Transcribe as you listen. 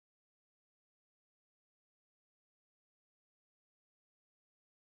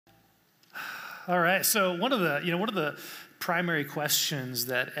All right. So one of the primary questions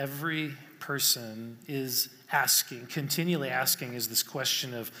that every person is asking, continually asking, is this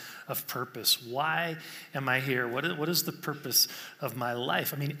question of purpose. Why am I here? What is the purpose of my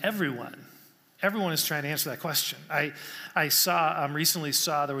life? I mean, everyone is trying to answer that question. I recently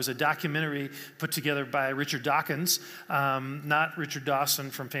saw there was a documentary put together by Richard Dawkins, not Richard Dawson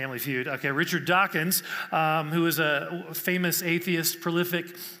from Family Feud. Okay, Richard Dawkins, who is a famous atheist,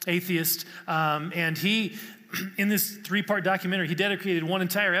 prolific atheist, and he, in this 3-part documentary, he dedicated one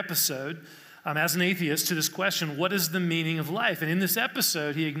entire episode as an atheist to this question: what is the meaning of life? And in this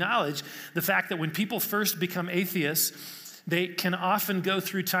episode, he acknowledged the fact that when people first become atheists, they can often go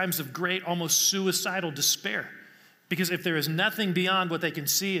through times of great, almost suicidal despair. Because if there is nothing beyond what they can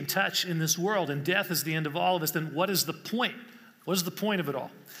see and touch in this world, and death is the end of all of us, then what is the point? What is the point of it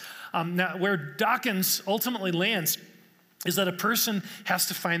all? Now, where Dawkins ultimately lands is that a person has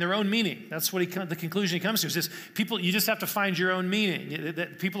to find their own meaning. That's what the conclusion he comes to. Is this, you just have to find your own meaning.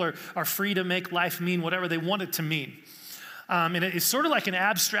 That people are free to make life mean whatever they want it to mean. And it's sort of like an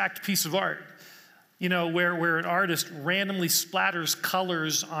abstract piece of art. Where an artist randomly splatters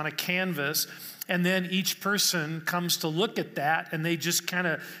colors on a canvas, and then each person comes to look at that, and they just kind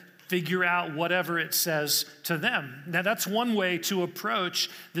of figure out whatever it says to them. Now, that's one way to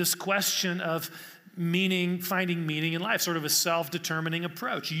approach this question of meaning, finding meaning in life, sort of a self-determining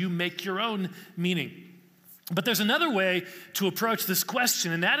approach. You make your own meaning. But there's another way to approach this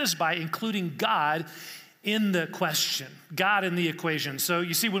question, and that is by including God in the question, God in the equation. So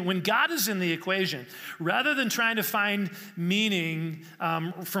you see, when God is in the equation, rather than trying to find meaning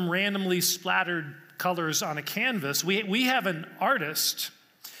from randomly splattered colors on a canvas, we have an artist.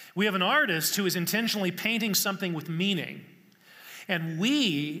 We have an artist who is intentionally painting something with meaning. And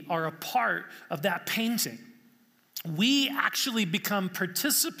we are a part of that painting. We actually become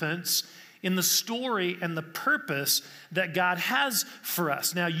participants in the story and the purpose that God has for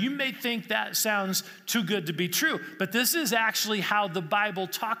us. Now, you may think that sounds too good to be true, but this is actually how the Bible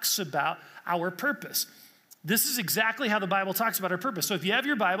talks about our purpose. This is exactly how the Bible talks about our purpose. So if you have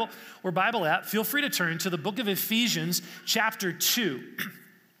your Bible or Bible app, feel free to turn to the book of Ephesians, chapter 2,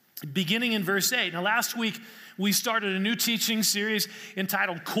 beginning in verse 8. Now, last week, we started a new teaching series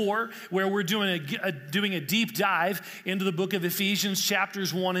entitled Core, where we're doing a deep dive into the book of Ephesians,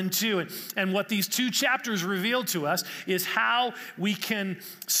 chapters 1 and 2. And what these two chapters reveal to us is how we can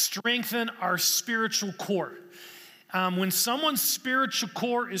strengthen our spiritual core. When someone's spiritual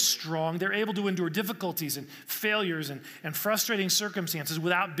core is strong, they're able to endure difficulties and failures and frustrating circumstances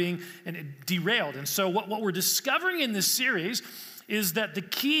without being derailed. And so what we're discovering in this series is that the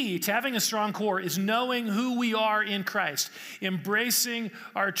key to having a strong core is knowing who we are in Christ, embracing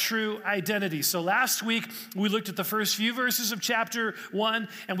our true identity. So last week, we looked at the first few verses of chapter 1,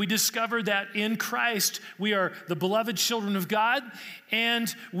 and we discovered that in Christ, we are the beloved children of God,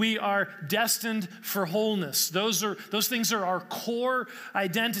 and we are destined for wholeness. Those things are our core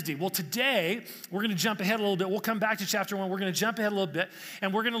identity. Well, today, we're going to jump ahead a little bit. We'll come back to chapter 1. We're going to jump ahead a little bit,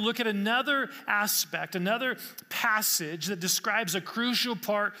 and we're going to look at another aspect, another passage that describes a crucial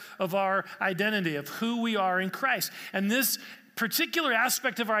part of our identity, of who we are in Christ. And this particular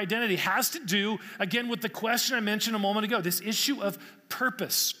aspect of our identity has to do, again, with the question I mentioned a moment ago, this issue of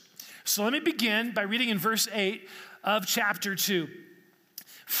purpose. So let me begin by reading in verse 8 of chapter 2.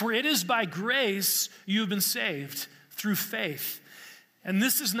 For it is by grace you have been saved through faith. And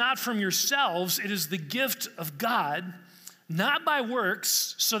this is not from yourselves, it is the gift of God, not by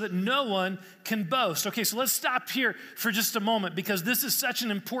works, so that no one can boast. Okay, so let's stop here for just a moment, because this is such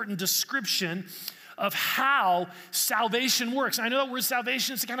an important description of how salvation works. I know that word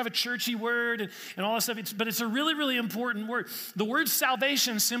salvation is kind of a churchy word and all that stuff, but it's a really, really important word. The word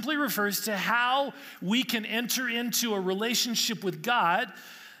salvation simply refers to how we can enter into a relationship with God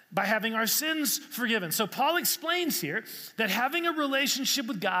by having our sins forgiven. So Paul explains here that having a relationship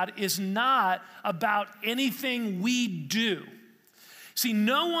with God is not about anything we do. See,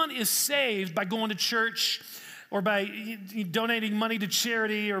 no one is saved by going to church or by donating money to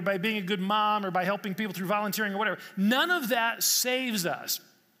charity or by being a good mom or by helping people through volunteering or whatever. None of that saves us.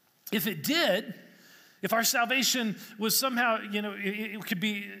 If it did, if our salvation was somehow, it could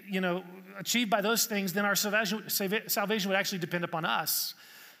be, achieved by those things, then our salvation would actually depend upon us.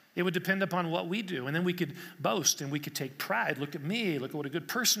 It would depend upon what we do. And then we could boast and we could take pride. Look at me. Look at what a good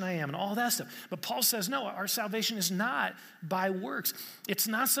person I am and all that stuff. But Paul says, no, our salvation is not by works. It's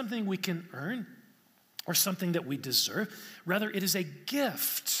not something we can earn or something that we deserve. Rather, it is a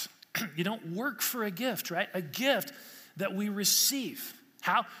gift. You don't work for a gift, right? A gift that we receive.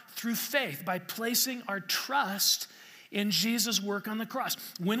 How? Through faith, by placing our trust in Jesus' work on the cross.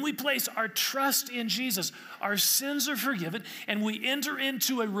 When we place our trust in Jesus, our sins are forgiven, and we enter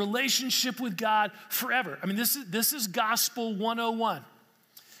into a relationship with God forever. I mean, this is gospel 101.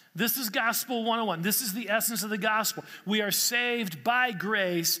 This is gospel 101. This is the essence of the gospel. We are saved by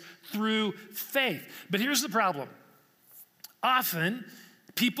grace through faith. But here's the problem. Often,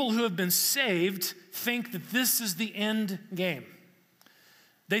 people who have been saved think that this is the end game.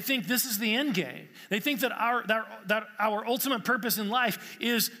 They think this is the end game. They think that our ultimate purpose in life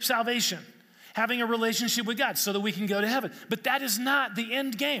is salvation, having a relationship with God so that we can go to heaven. But that is not the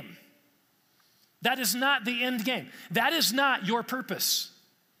end game. That is not the end game. That is not your purpose.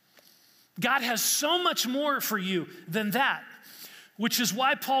 God has so much more for you than that, which is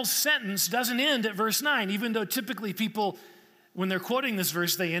why Paul's sentence doesn't end at verse 9, even though typically people, when they're quoting this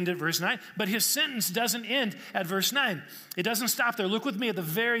verse, they end at verse 9. But his sentence doesn't end at verse 9. It doesn't stop there. Look with me at the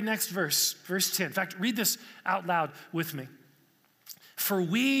very next verse, verse 10. In fact, read this out loud with me. For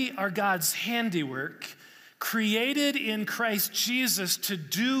we are God's handiwork, created in Christ Jesus to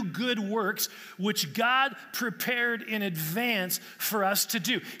do good works, which God prepared in advance for us to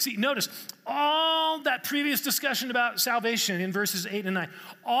do. See, notice, all that previous discussion about salvation in verses 8 and 9,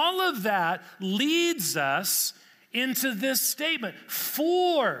 all of that leads us into this statement.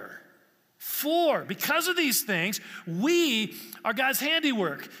 Because of these things, we are God's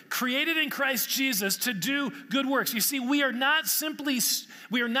handiwork, created in Christ Jesus to do good works. You see, we are not simply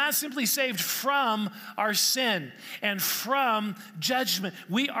saved from our sin and from judgment.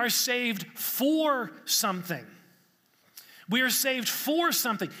 We are saved for something. We are saved for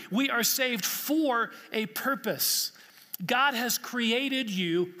something. We are saved for a purpose. God has created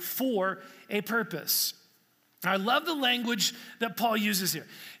you for a purpose. I love the language that Paul uses here.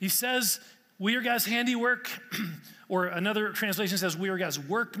 He says, we are God's handiwork, or another translation says, we are God's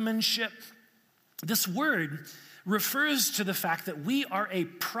workmanship. This word refers to the fact that we are a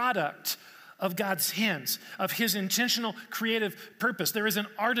product of God's hands, of his intentional creative purpose. There is an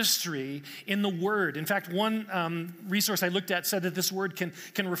artistry in the word. In fact, one resource I looked at said that this word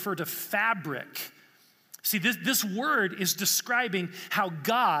can refer to fabric. See, this word is describing how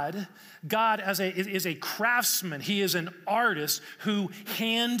God is a craftsman. He is an artist who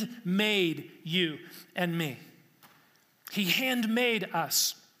handmade you and me. He handmade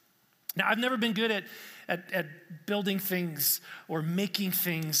us. Now, I've never been good at building things or making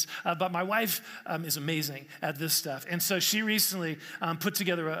things, but my wife is amazing at this stuff. And so she recently put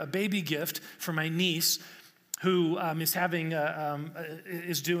together a baby gift for my niece, who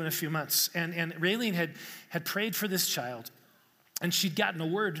is due in a few months. And Raylene had prayed for this child, and she'd gotten a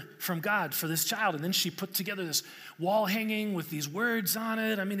word from God for this child, and then she put together this wall hanging with these words on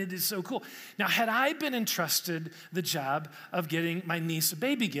it. I mean, it is so cool. Now, had I been entrusted the job of getting my niece a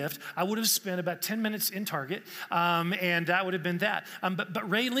baby gift, I would have spent about 10 minutes in Target, and that would have been that. But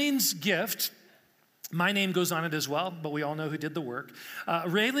Raylene's gift, my name goes on it as well, but we all know who did the work.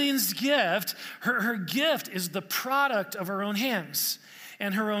 Raylene's gift, her gift is the product of her own hands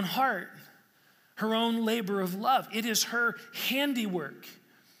and her own heart, her own labor of love. It is her handiwork.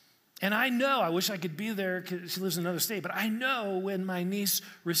 And I know, I wish I could be there because she lives in another state, but I know when my niece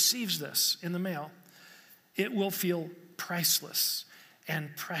receives this in the mail, it will feel priceless and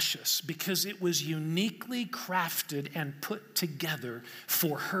precious because it was uniquely crafted and put together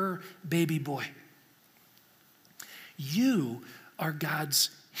for her baby boy. You are God's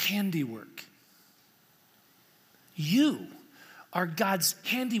handiwork. You are God's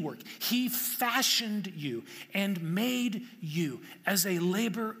handiwork. He fashioned you and made you as a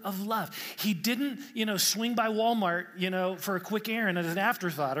labor of love. He didn't, swing by Walmart, for a quick errand as an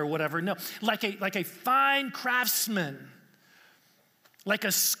afterthought or whatever. No, like a fine craftsman, like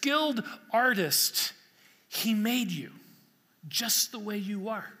a skilled artist, he made you just the way you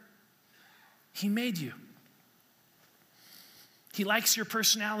are. He made you. He likes your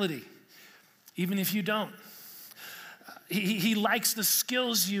personality, even if you don't. He likes the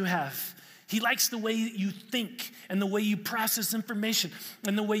skills you have. He likes the way you think and the way you process information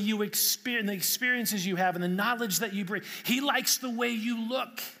and the way you experience, the experiences you have and the knowledge that you bring. He likes the way you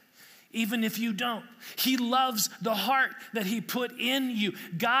look, even if you don't. He loves the heart that he put in you.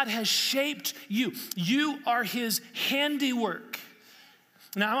 God has shaped you. You are his handiwork.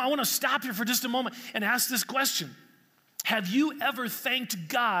 Now, I want to stop here for just a moment and ask this question. Have you ever thanked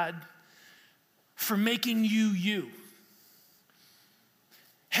God for making you you?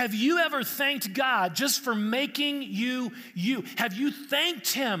 Have you ever thanked God just for making you you? Have you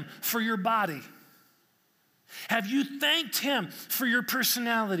thanked him for your body? Have you thanked him for your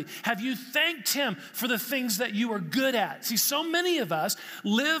personality? Have you thanked him for the things that you are good at? See, so many of us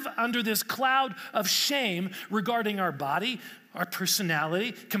live under this cloud of shame regarding our body, our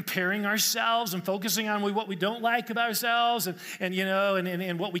personality, comparing ourselves and focusing on what we don't like about ourselves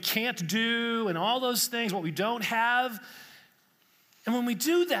and what we can't do and all those things, what we don't have. And when we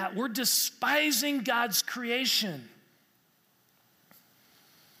do that, we're despising God's creation.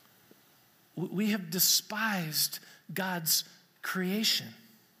 We have despised God's creation.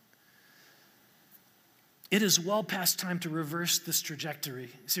 It is well past time to reverse this trajectory,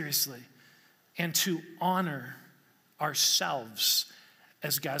 seriously, and to honor ourselves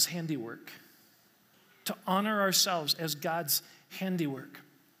as God's handiwork. To honor ourselves as God's handiwork.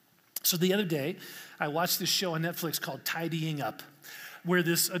 So the other day, I watched this show on Netflix called Tidying Up, where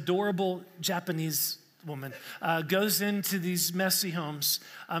this adorable Japanese woman goes into these messy homes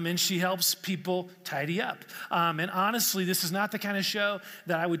and she helps people tidy up. And honestly, this is not the kind of show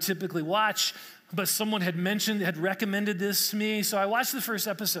that I would typically watch, but someone had recommended this to me. So I watched the first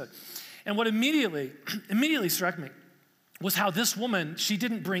episode. And what immediately struck me was how this woman, she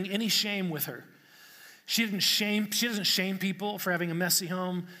didn't bring any shame with her. She doesn't shame people for having a messy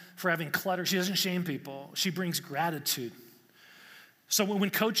home, for having clutter. She doesn't shame people. She brings gratitude. So when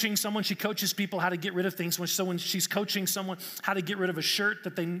coaching someone, she coaches people how to get rid of things. So when she's coaching someone how to get rid of a shirt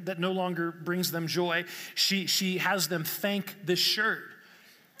that no longer brings them joy, she has them thank this shirt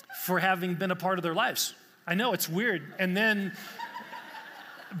for having been a part of their lives. I know it's weird.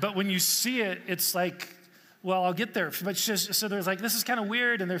 But when you see it, it's like, well, I'll get there. But so there's like, this is kind of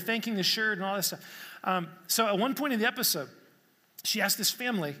weird, and they're thanking the shirt and all this stuff. So at one point in the episode, she asked this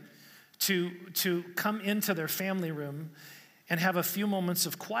family to come into their family room and have a few moments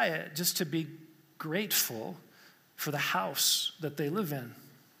of quiet just to be grateful for the house that they live in.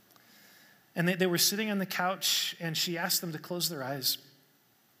 And they were sitting on the couch, and she asked them to close their eyes,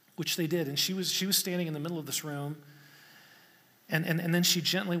 which they did. And she was standing in the middle of this room, and then she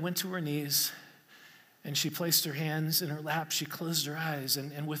gently went to her knees, and she placed her hands in her lap. She closed her eyes,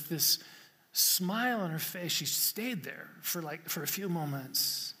 and with this smile on her face, she stayed there for a few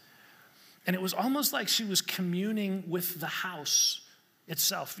moments. And it was almost like she was communing with the house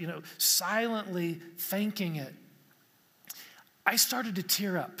itself, silently thanking it. I started to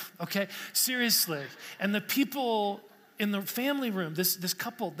tear up, okay? Seriously. And the people in the family room, this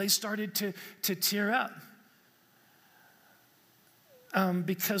couple, they started to tear up.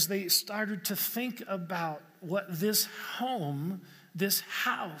 Because they started to think about what this home, this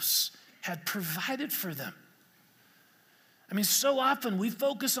house, had provided for them. I mean, so often we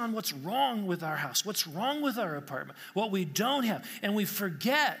focus on what's wrong with our house, what's wrong with our apartment, what we don't have, and we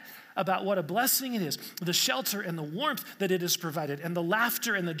forget about what a blessing it is, the shelter and the warmth that it has provided, and the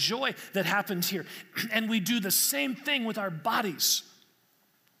laughter and the joy that happens here. And we do the same thing with our bodies.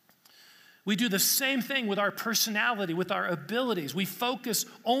 We do the same thing with our personality, with our abilities. We focus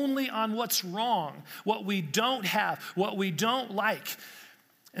only on what's wrong, what we don't have, what we don't like.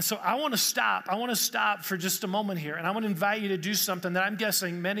 And so I want to stop for just a moment here, and I want to invite you to do something that I'm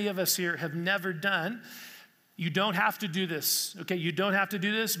guessing many of us here have never done. You don't have to do this, okay? You don't have to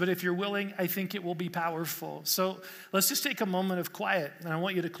do this, but if you're willing, I think it will be powerful. So let's just take a moment of quiet, and I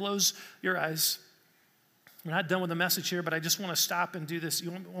want you to close your eyes. We're not done with the message here, but I just want to stop and do this.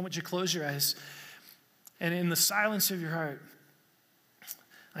 I want you to close your eyes, and in the silence of your heart,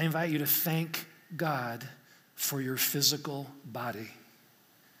 I invite you to thank God for your physical body,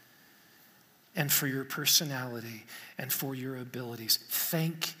 and for your personality, and for your abilities.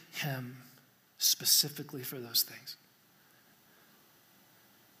 Thank him specifically for those things.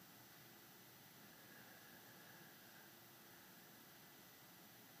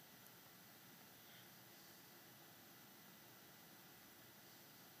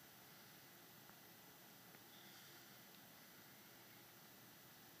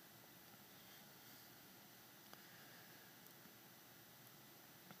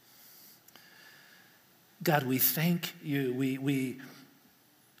 God, we thank you. We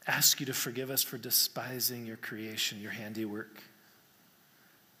ask you to forgive us for despising your creation, your handiwork,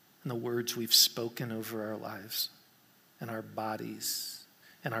 and the words we've spoken over our lives and our bodies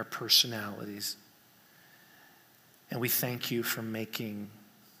and our personalities. And we thank you for making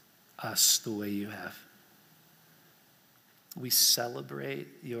us the way you have. We celebrate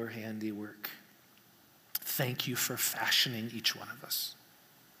your handiwork. Thank you for fashioning each one of us.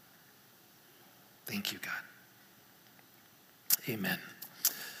 Thank you, God. Amen.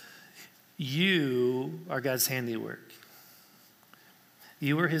 You are God's handiwork.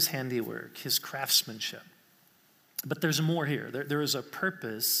 You are his handiwork, his craftsmanship. But there's more here. There is a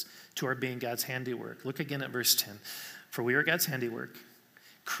purpose to our being God's handiwork. Look again at verse 10. For we are God's handiwork,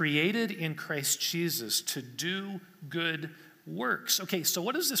 created in Christ Jesus to do good works. Okay, so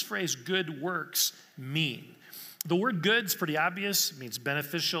what does this phrase good works mean? The word good's pretty obvious. It means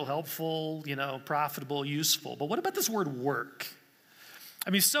beneficial, helpful, profitable, useful. But what about this word work?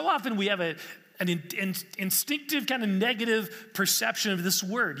 I mean, so often we have an instinctive kind of negative perception of this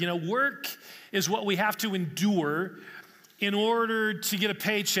word. Work is what we have to endure in order to get a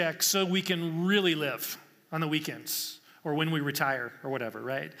paycheck so we can really live on the weekends or when we retire or whatever,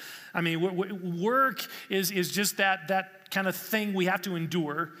 right? I mean, work is just that kind of thing we have to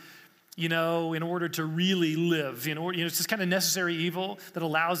endure, in order to really live. It's this kind of necessary evil that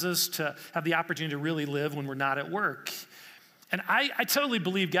allows us to have the opportunity to really live when we're not at work. And I totally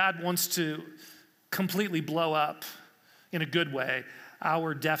believe God wants to completely blow up, in a good way,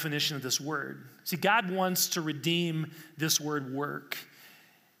 our definition of this word. See, God wants to redeem this word work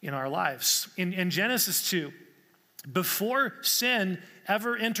in our lives. In Genesis 2, before sin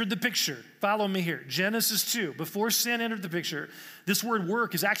ever entered the picture, follow me here, Genesis 2, before sin entered the picture, this word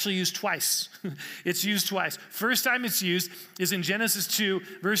work is actually used twice. It's used twice. First time it's used is in Genesis 2,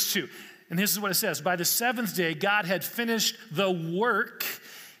 verse 2. And this is what it says. By the seventh day, God had finished the work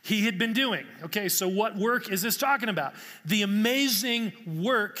he had been doing. Okay, so what work is this talking about? The amazing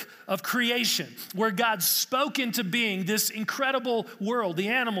work of creation, where God spoke into being this incredible world, the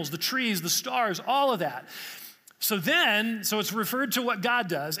animals, the trees, the stars, all of that. So it's referred to what God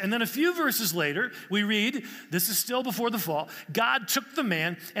does. And then a few verses later, we read, this is still before the fall, God took the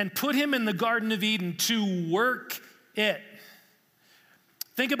man and put him in the Garden of Eden to work it.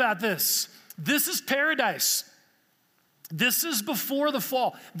 Think about this. This is paradise. This is before the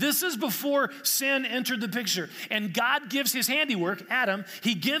fall. This is before sin entered the picture. And God gives his handiwork, Adam,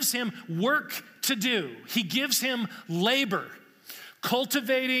 he gives him work to do. He gives him labor,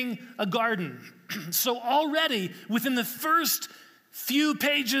 cultivating a garden. So already within the first few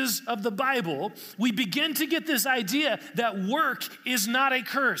pages of the Bible, we begin to get this idea that work is not a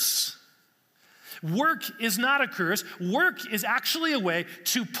curse. Work is not a curse. Work is actually a way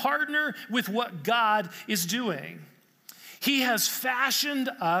to partner with what God is doing. He has fashioned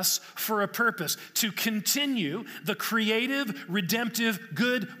us for a purpose, to continue the creative, redemptive,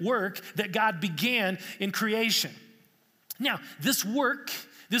 good work that God began in creation. Now, this work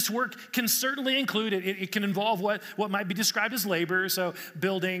can certainly include, it can involve what might be described as labor, so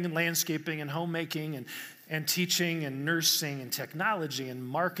building and landscaping and homemaking and teaching and nursing and technology and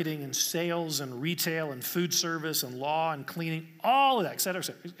marketing and sales and retail and food service and law and cleaning, all of that, et cetera, et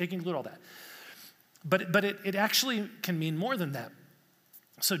cetera. It can include all that. But it actually can mean more than that.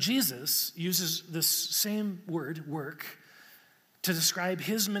 So Jesus uses this same word, work, to describe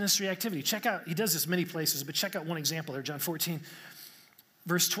his ministry activity. Check out, he does this many places, but check out one example there, John 14,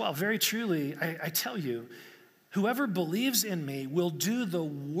 verse 12. Very truly, I tell you, whoever believes in me will do the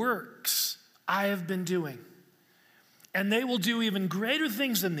works I have been doing. And they will do even greater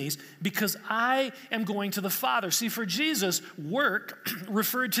things than these because I am going to the Father. See, for Jesus, work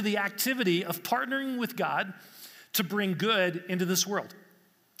referred to the activity of partnering with God to bring good into this world.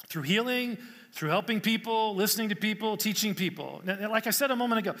 Through healing, through helping people, listening to people, teaching people. Now, like I said a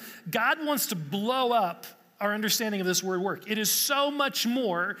moment ago, God wants to blow up our understanding of this word work. It is so much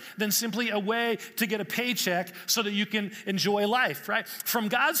more than simply a way to get a paycheck so that you can enjoy life, right? From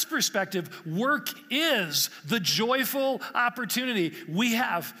God's perspective, work is the joyful opportunity we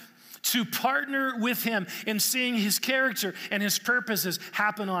have to partner with him in seeing his character and his purposes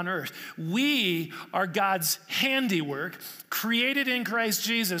happen on earth. We are God's handiwork, created in Christ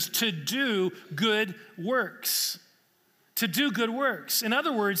Jesus to do good works. To do good works. In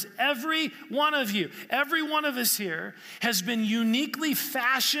other words, every one of you, every one of us here has been uniquely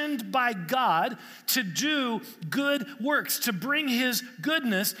fashioned by God to do good works, to bring his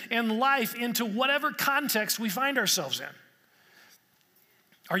goodness and life into whatever context we find ourselves in.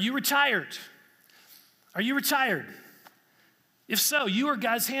 Are you retired? Are you retired? If so, you are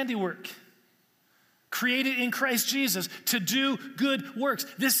God's handiwork, created in Christ Jesus to do good works.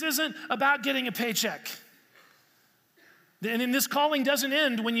 This isn't about getting a paycheck. And this calling doesn't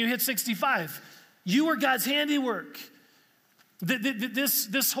end when you hit 65. You are God's handiwork.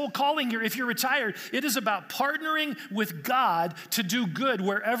 This whole calling here, if you're retired, it is about partnering with God to do good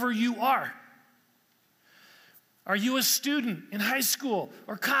wherever you are. Are you a student in high school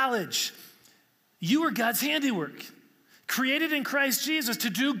or college? You are God's handiwork, created in Christ Jesus to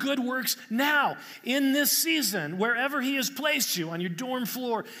do good works now, in this season, wherever he has placed you, on your dorm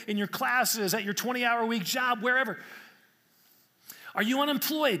floor, in your classes, at your 20-hour-a-week job, wherever. Are you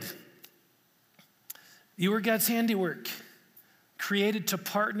unemployed? You are God's handiwork, created to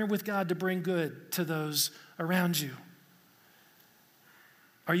partner with God to bring good to those around you.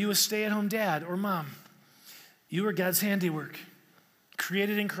 Are you a stay-at-home dad or mom? You are God's handiwork,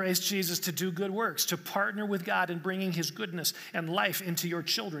 created in Christ Jesus to do good works, to partner with God in bringing his goodness and life into your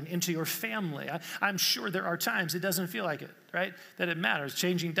children, into your family. I'm sure there are times it doesn't feel like it, right? That it matters,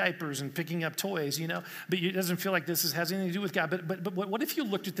 changing diapers and picking up toys, but it doesn't feel like this has anything to do with God. But what if you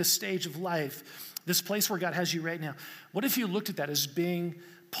looked at this stage of life, this place where God has you right now? What if you looked at that as being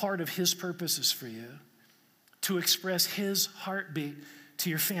part of his purposes for you, to express his heartbeat to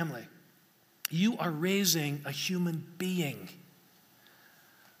your family? You are raising a human being.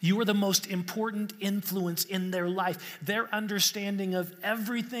 You are the most important influence in their life. Their understanding of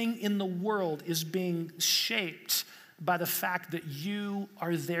everything in the world is being shaped by the fact that you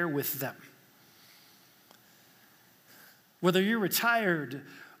are there with them. Whether you're retired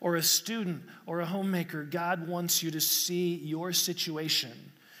or a student or a homemaker, God wants you to see your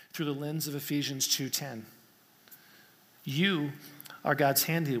situation through the lens of Ephesians 2:10. You are God's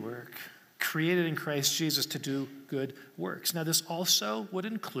handiwork, created in Christ Jesus to do good works. Now, this also would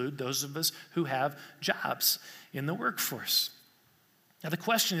include those of us who have jobs in the workforce. Now, the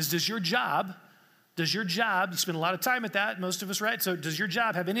question is, does your job, you spend a lot of time at that, most of us, right? So does your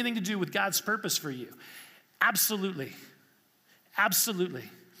job have anything to do with God's purpose for you? Absolutely. Absolutely.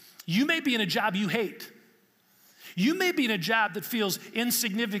 You may be in a job you hate. You may be in a job that feels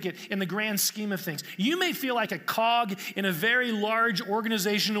insignificant in the grand scheme of things. You may feel like a cog in a very large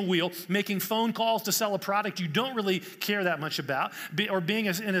organizational wheel, making phone calls to sell a product you don't really care that much about, or being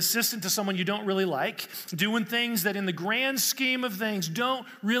an assistant to someone you don't really like, doing things that in the grand scheme of things don't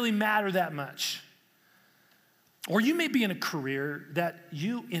really matter that much. Or you may be in a career that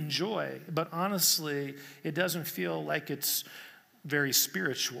you enjoy, but honestly, it doesn't feel like it's very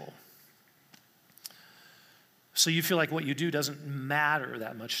spiritual. So you feel like what you do doesn't matter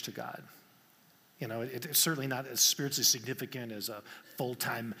that much to God. It's certainly not as spiritually significant as a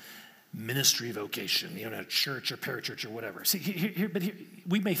full-time ministry vocation, a church or parachurch or whatever. See,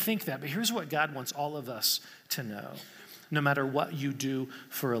 we may think that, but here's what God wants all of us to know. No matter what you do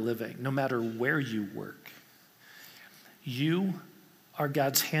for a living, no matter where you work, you are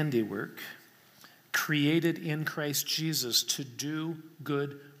God's handiwork, created in Christ Jesus to do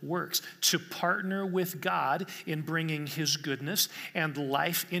good works, to partner with God in bringing his goodness and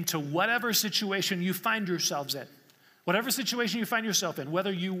life into whatever situation you find yourselves in. Whatever situation you find yourself in,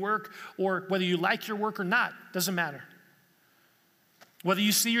 whether you work or whether you like your work or not, doesn't matter. Whether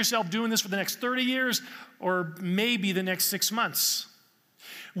you see yourself doing this for the next 30 years or maybe the next 6 months.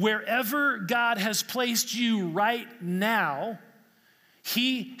 Wherever God has placed you right now,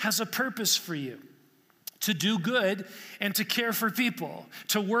 he has a purpose for you. To do good and to care for people,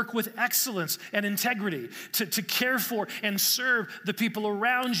 to work with excellence and integrity, to care for and serve the people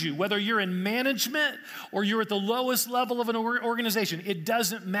around you, whether you're in management or you're at the lowest level of an organization. It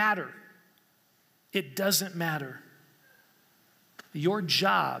doesn't matter. It doesn't matter. Your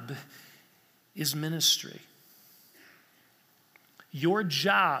job is ministry. Your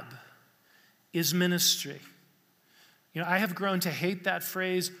job is ministry. I have grown to hate that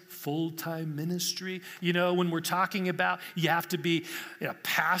phrase, full-time ministry. When we're talking about you have to be a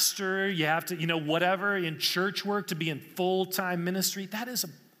pastor, you have to, whatever, in church work to be in full-time ministry. That is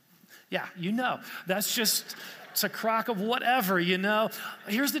that's just, it's a crock of whatever,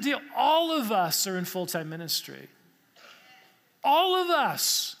 Here's the deal. All of us are in full-time ministry. All of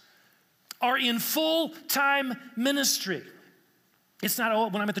us are in full-time ministry. It's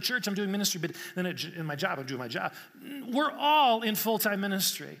not, when I'm at the church, I'm doing ministry, but then in my job, I'm doing my job. We're all in full-time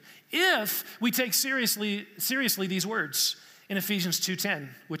ministry. If we take seriously these words in Ephesians 2:10,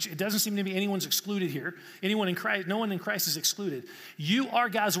 which it doesn't seem to be anyone's excluded here. No one in Christ is excluded. You are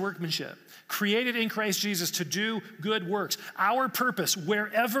God's workmanship, created in Christ Jesus to do good works. Our purpose,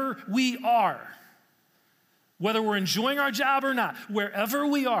 wherever we are, whether we're enjoying our job or not, wherever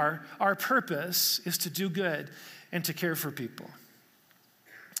we are, our purpose is to do good and to care for people.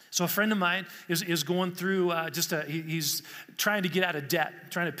 So a friend of mine is going through he's trying to get out of debt,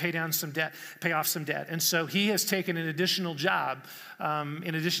 trying to pay off some debt. And so he has taken an additional job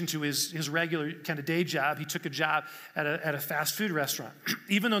in addition to his regular kind of day job. He took a job at a fast food restaurant.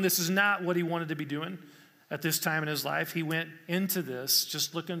 Even though this is not what he wanted to be doing at this time in his life, he went into this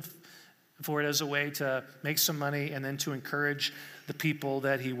just looking for it as a way to make some money and then to encourage the people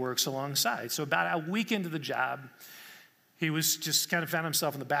that he works alongside. So about a week into the job, he was just kind of found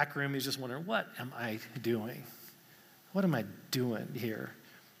himself in the back room. He's just wondering, what am I doing? What am I doing here?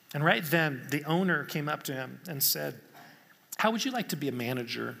 And right then, the owner came up to him and said, how would you like to be a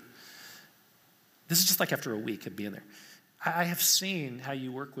manager This is just like after a week of being there. I have seen how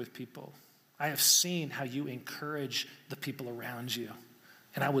you work with people. I have seen how you encourage the people around you.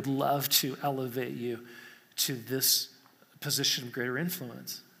 And I would love to elevate you to this position of greater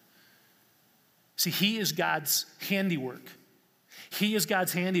influence. See, he is God's handiwork. He is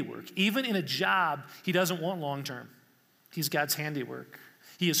God's handiwork. Even in a job he doesn't want long term, he's God's handiwork.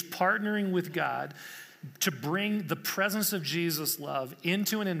 He is partnering with God to bring the presence of Jesus' love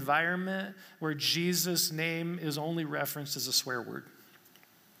into an environment where Jesus' name is only referenced as a swear word.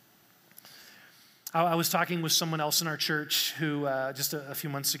 I was talking with someone else in our church who, just a few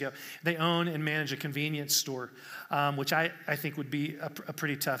months ago, they own and manage a convenience store, which I think would be a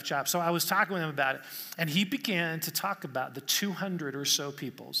pretty tough job. So I was talking with him about it, and he began to talk about the 200 or so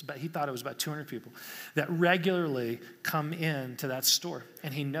people, but he thought it was about 200 people, that regularly come into that store.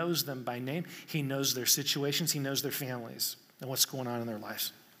 And he knows them by name. He knows their situations. He knows their families and what's going on in their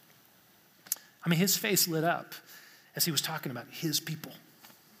lives. I mean, his face lit up as he was talking about his people.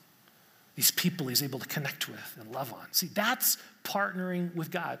 These people he's able to connect with and love on. See, that's partnering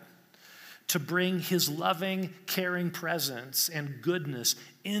with God to bring his loving, caring presence and goodness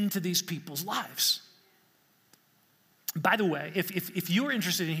into these people's lives. By the way, if you're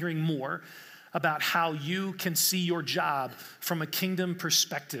interested in hearing more about how you can see your job from a kingdom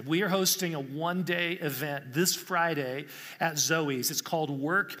perspective, we are hosting a one-day event this Friday at Zoe's. It's called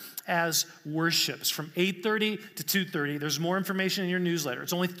Work as Worship. It's from 8:30 to 2:30. There's more information in your newsletter.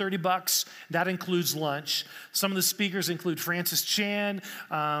 It's only $30. That includes lunch. Some of the speakers include Francis Chan,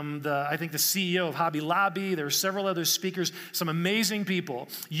 I think the CEO of Hobby Lobby. There are several other speakers, some amazing people.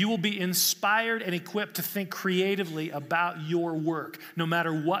 You will be inspired and equipped to think creatively about your work, no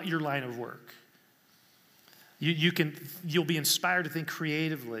matter what your line of work. You'll be inspired to think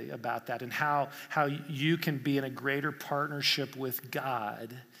creatively about that and how you can be in a greater partnership with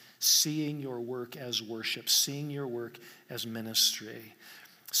God, seeing your work as worship, seeing your work as ministry.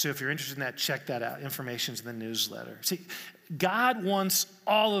 So if you're interested in that, check that out. Information's in the newsletter. See, God wants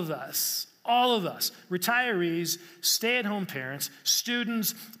all of us, retirees, stay-at-home parents,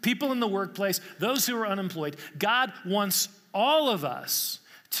 students, people in the workplace, those who are unemployed. God wants all of us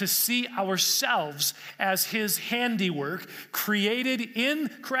to see ourselves as his handiwork, created in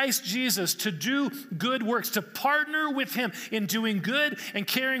Christ Jesus to do good works, to partner with him in doing good and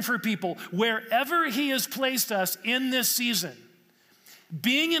caring for people wherever he has placed us in this season.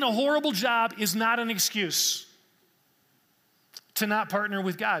 Being in a horrible job is not an excuse to not partner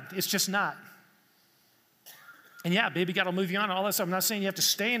with God. It's just not. And yeah, maybe God will move you on and all that stuff. I'm not saying you have to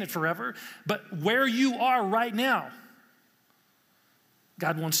stay in it forever, but where you are right now,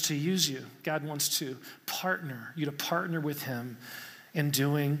 God wants to use you. God wants to partner with him in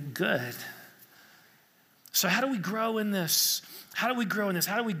doing good. So how do we grow in this? How do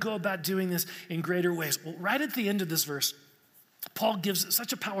we go about doing this in greater ways? Well, right at the end of this verse, Paul gives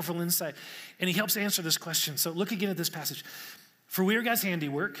such a powerful insight, and he helps answer this question. So look again at this passage. For we are God's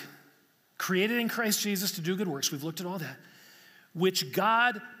handiwork, created in Christ Jesus to do good works. We've looked at all that, which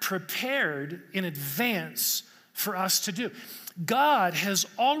God prepared in advance for us to do. God has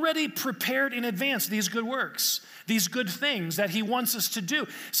already prepared in advance these good works, these good things that he wants us to do.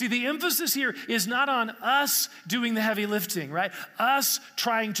 See, the emphasis here is not on us doing the heavy lifting, right? Us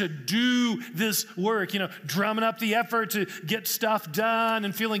trying to do this work, drumming up the effort to get stuff done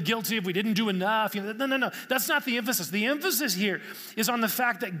and feeling guilty if we didn't do enough. No. That's not the emphasis. The emphasis here is on the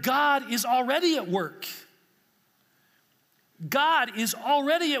fact that God is already at work. God is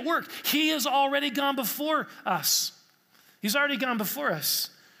already at work. He has already gone before us. He's already gone before us.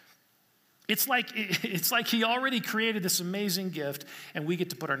 It's like he already created this amazing gift, and we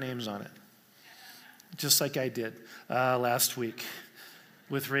get to put our names on it. Just like I did last week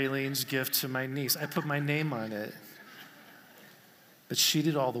with Raylene's gift to my niece. I put my name on it, but she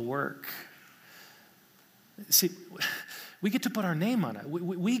did all the work. See, we get to put our name on it.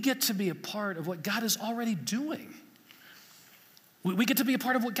 We get to be a part of what God is already doing. We get to be a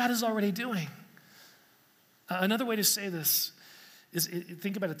part of what God is already doing. Another way to say this is,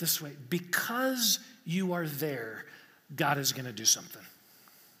 think about it this way. Because you are there, God is going to do something.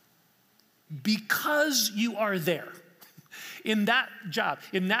 Because you are there, in that job,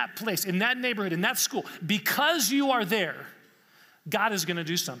 in that place, in that neighborhood, in that school, because you are there, God is going to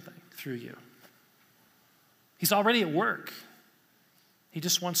do something through you. He's already at work. He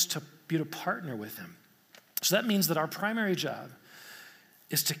just wants you to partner with him. So that means that our primary job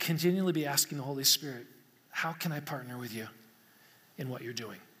is to continually be asking the Holy Spirit, how can I partner with you in what you're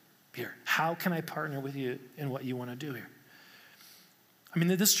doing here? How can I partner with you in what you want to do here? I mean,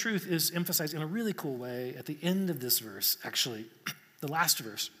 this truth is emphasized in a really cool way at the end of this verse, actually. The last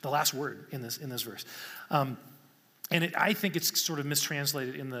verse, the last word in this verse. I think it's sort of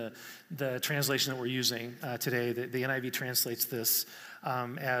mistranslated in the translation that we're using today. The NIV translates this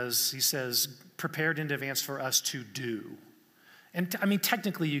as, he says, prepared in advance for us to do. And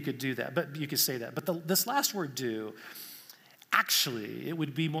technically you could do that, but you could say that. But this last word, do, actually, it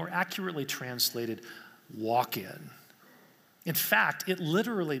would be more accurately translated, walk in. In fact, it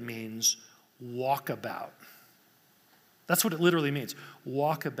literally means walk about. That's what it literally means,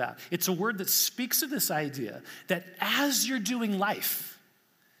 walk about. It's a word that speaks of this idea that as you're doing life,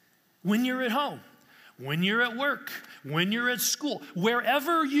 when you're at home, when you're at work, when you're at school,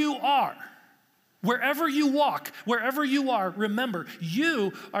 wherever you are, wherever you walk, wherever you are, remember,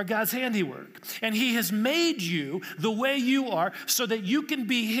 you are God's handiwork. And he has made you the way you are so that you can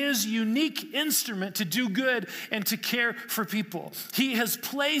be his unique instrument to do good and to care for people. He has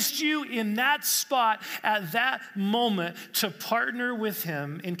placed you in that spot at that moment to partner with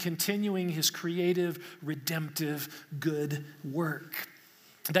him in continuing his creative, redemptive, good work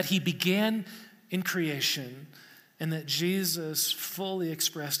that he began in creation and that Jesus fully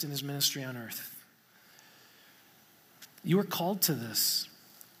expressed in his ministry on earth. You are called to this.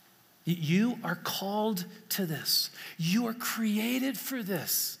 You are called to this. You are created for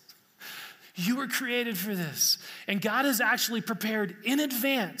this. You were created for this. And God has actually prepared in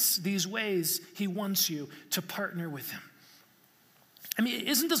advance these ways he wants you to partner with him.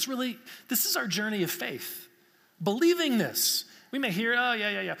 Isn't this this is our journey of faith. Believing this. We may hear, oh,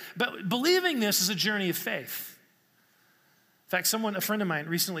 yeah. But believing this is a journey of faith. In fact, a friend of mine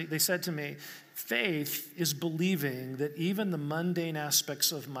recently, they said to me, faith is believing that even the mundane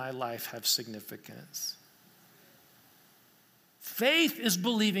aspects of my life have significance. Faith is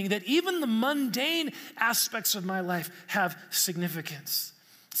believing that even the mundane aspects of my life have significance.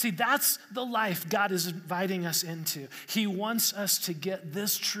 See, that's the life God is inviting us into. He wants us to get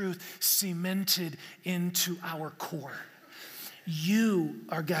this truth cemented into our core. You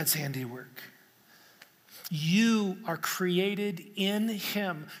are God's handiwork. You are created in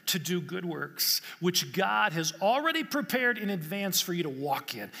him to do good works, which God has already prepared in advance for you to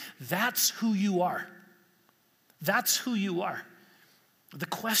walk in. That's who you are. That's who you are. The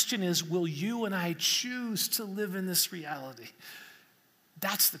question is, will you and I choose to live in this reality?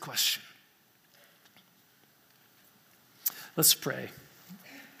 That's the question. Let's pray.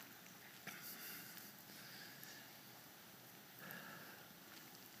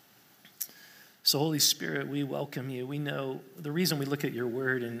 So Holy Spirit, we welcome you. We know the reason we look at your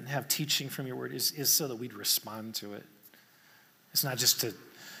word and have teaching from your word is so that we'd respond to it. It's not just to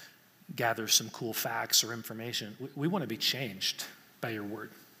gather some cool facts or information. We want to be changed by your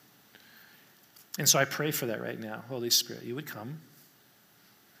word. And so I pray for that right now. Holy Spirit, you would come.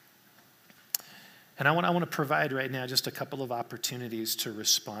 And I want to provide right now just a couple of opportunities to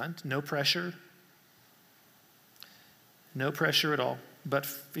respond. No pressure. No pressure at all. But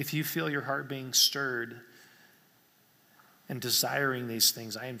if you feel your heart being stirred and desiring these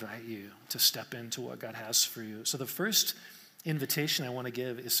things, I invite you to step into what God has for you. So the first invitation I want to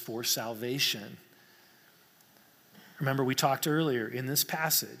give is for salvation. Remember, we talked earlier in this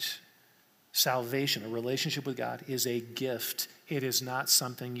passage, salvation, a relationship with God, is a gift. It is not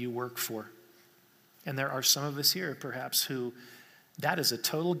something you work for. And there are some of us here, perhaps, who that is a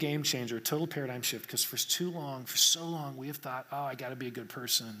total game changer, a total paradigm shift, because for so long, we have thought, oh, I got to be a good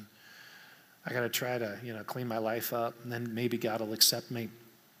person. I got to try to, clean my life up, and then maybe God will accept me.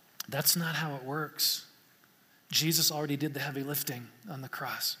 That's not how it works. Jesus already did the heavy lifting on the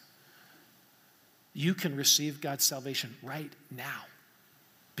cross. You can receive God's salvation right now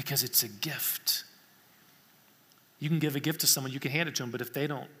because it's a gift. You can give a gift to someone, you can hand it to them, but if they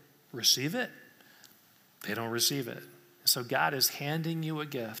don't receive it, they don't receive it. So God is handing you a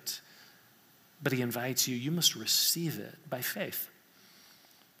gift, but he invites you. You must receive it by faith.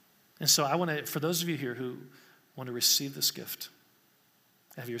 And so I want to, for those of you here who want to receive this gift,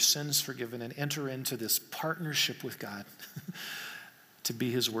 have your sins forgiven and enter into this partnership with God to be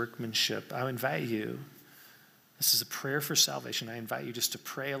his workmanship, I invite you, this is a prayer for salvation. I invite you just to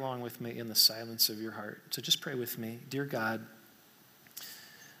pray along with me in the silence of your heart. So just pray with me. Dear God,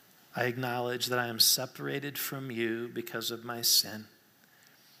 I acknowledge that I am separated from you because of my sin.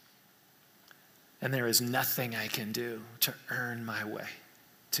 And there is nothing I can do to earn my way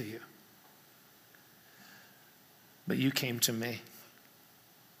to you. But you came to me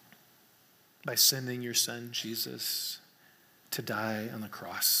by sending your son, Jesus, to die on the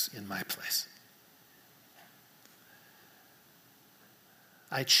cross in my place.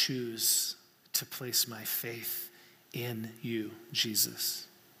 I choose to place my faith in you, Jesus.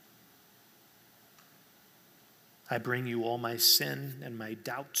 I bring you all my sin and my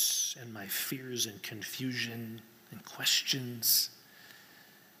doubts and my fears and confusion and questions.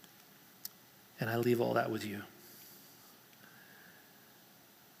 And I leave all that with you.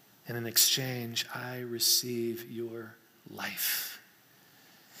 And in exchange, I receive your life,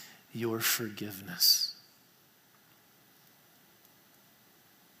 your forgiveness.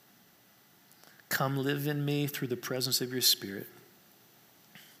 Come live in me through the presence of your Spirit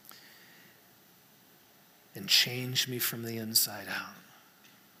and change me from the inside out.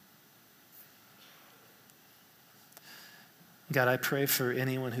 God, I pray for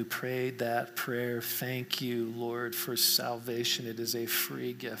anyone who prayed that prayer. Thank you, Lord, for salvation. It is a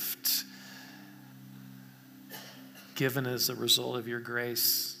free gift given as a result of your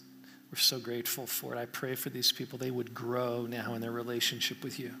grace. We're so grateful for it. I pray for these people. They would grow now in their relationship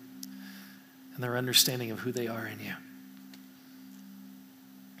with you and their understanding of who they are in you.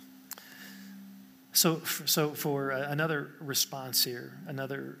 So for another response here,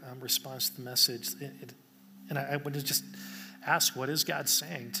 another response to the message, and I want to just ask, what is God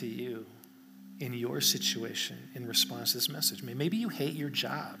saying to you in your situation in response to this message? Maybe you hate your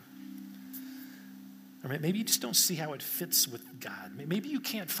job. Or maybe you just don't see how it fits with God. Maybe you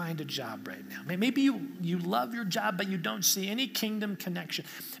can't find a job right now. Maybe you love your job, but you don't see any kingdom connection.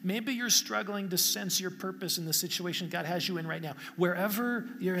 Maybe you're struggling to sense your purpose in the situation God has you in right now. Wherever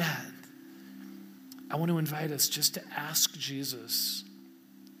you're at, I want to invite us just to ask Jesus.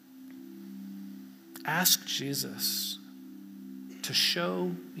 Ask Jesus to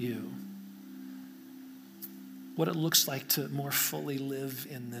show you what it looks like to more fully live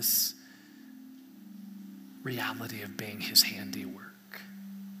in this reality of being his handiwork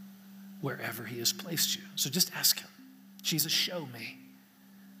wherever he has placed you. So just ask him, Jesus, show me.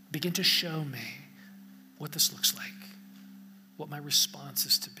 Begin to show me what this looks like, what my response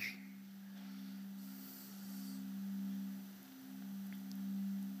is to be.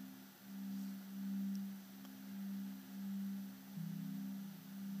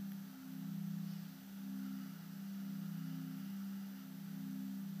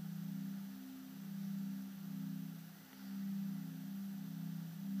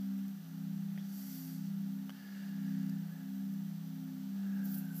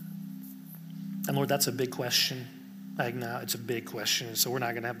 And Lord, that's a big question. I acknowledge it's a big question, so we're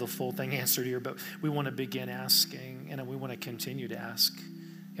not going to have the full thing answered here, but we want to begin asking, and we want to continue to ask.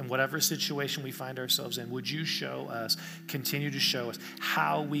 In whatever situation we find ourselves in, would you show us, continue to show us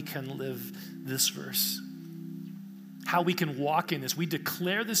how we can live this verse, how we can walk in this. We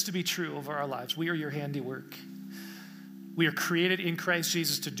declare this to be true over our lives. We are your handiwork. We are created in Christ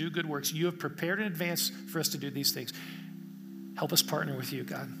Jesus to do good works. You have prepared in advance for us to do these things. Help us partner with you,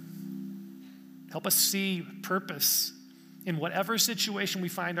 God. Help us see purpose in whatever situation we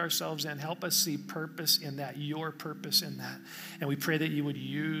find ourselves in. Help us see purpose in that, your purpose in that. And we pray that you would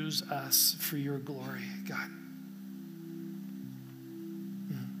use us for your glory, God.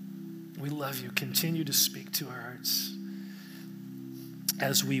 We love you. Continue to speak to our hearts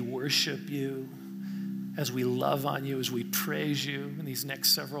as we worship you, as we love on you, as we praise you in these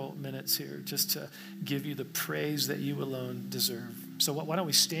next several minutes here, just to give you the praise that you alone deserve. So why don't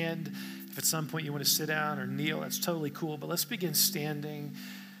we stand? If at some point you want to sit down or kneel, that's totally cool, but let's begin standing.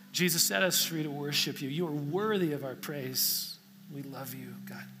 Jesus, set us free to worship you. You are worthy of our praise. We love you,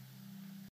 God.